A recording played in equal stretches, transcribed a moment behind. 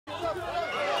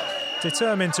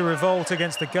Determined to revolt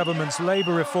against the government's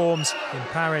labour reforms, in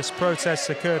Paris,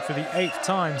 protests occurred for the 8th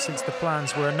time since the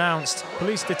plans were announced.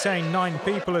 Police detained 9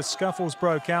 people as scuffles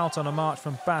broke out on a march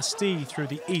from Bastille through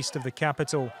the east of the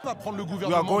capital.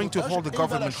 We are going to hold the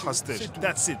government hostage.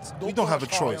 That's it. We don't have a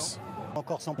choice.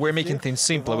 We're making things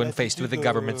simpler when faced with the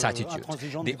government's attitude.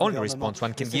 The only response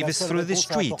one can give is through the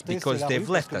street, because they've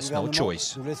left us no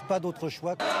choice.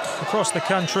 Across the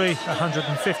country,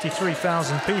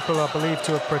 153,000 people are believed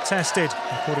to have protested,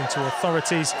 according to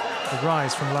authorities, a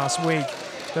rise from last week.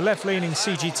 The left-leaning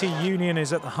CGT union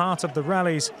is at the heart of the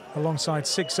rallies, alongside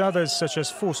 6 others such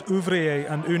as Force Ouvrier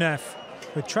and UNEF.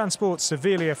 With transport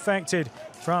severely affected,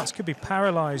 France could be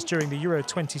paralysed during the Euro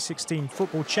 2016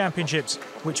 Football Championships,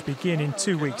 which begin in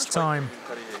 2 weeks' time.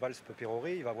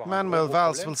 Manuel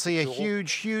Valls will see a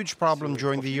huge problem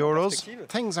during the Euros.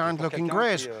 Things aren't looking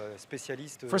great.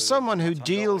 For someone who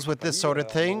deals with this sort of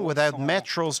thing without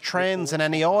metros, trains and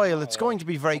any oil, it's going to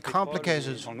be very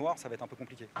complicated.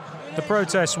 The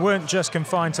protests weren't just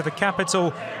confined to the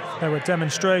capital. There were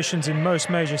demonstrations in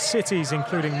most major cities,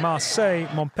 including Marseille,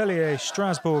 Montpellier,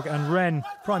 Strasbourg and Rennes.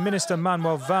 Prime Minister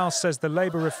Manuel Valls says the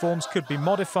labour reforms could be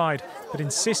modified, but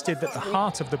insisted that the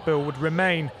heart of the bill would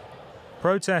remain.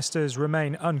 Protesters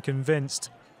remain unconvinced.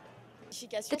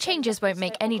 The changes won't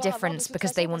make any difference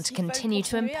because they want to continue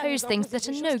to impose things that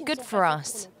are no good for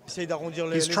us.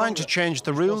 He's trying to change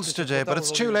the rules today, but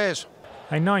it's too late.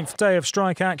 A 9th day of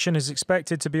strike action is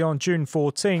expected to be on June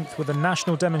 14th, with a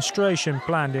national demonstration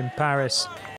planned in Paris.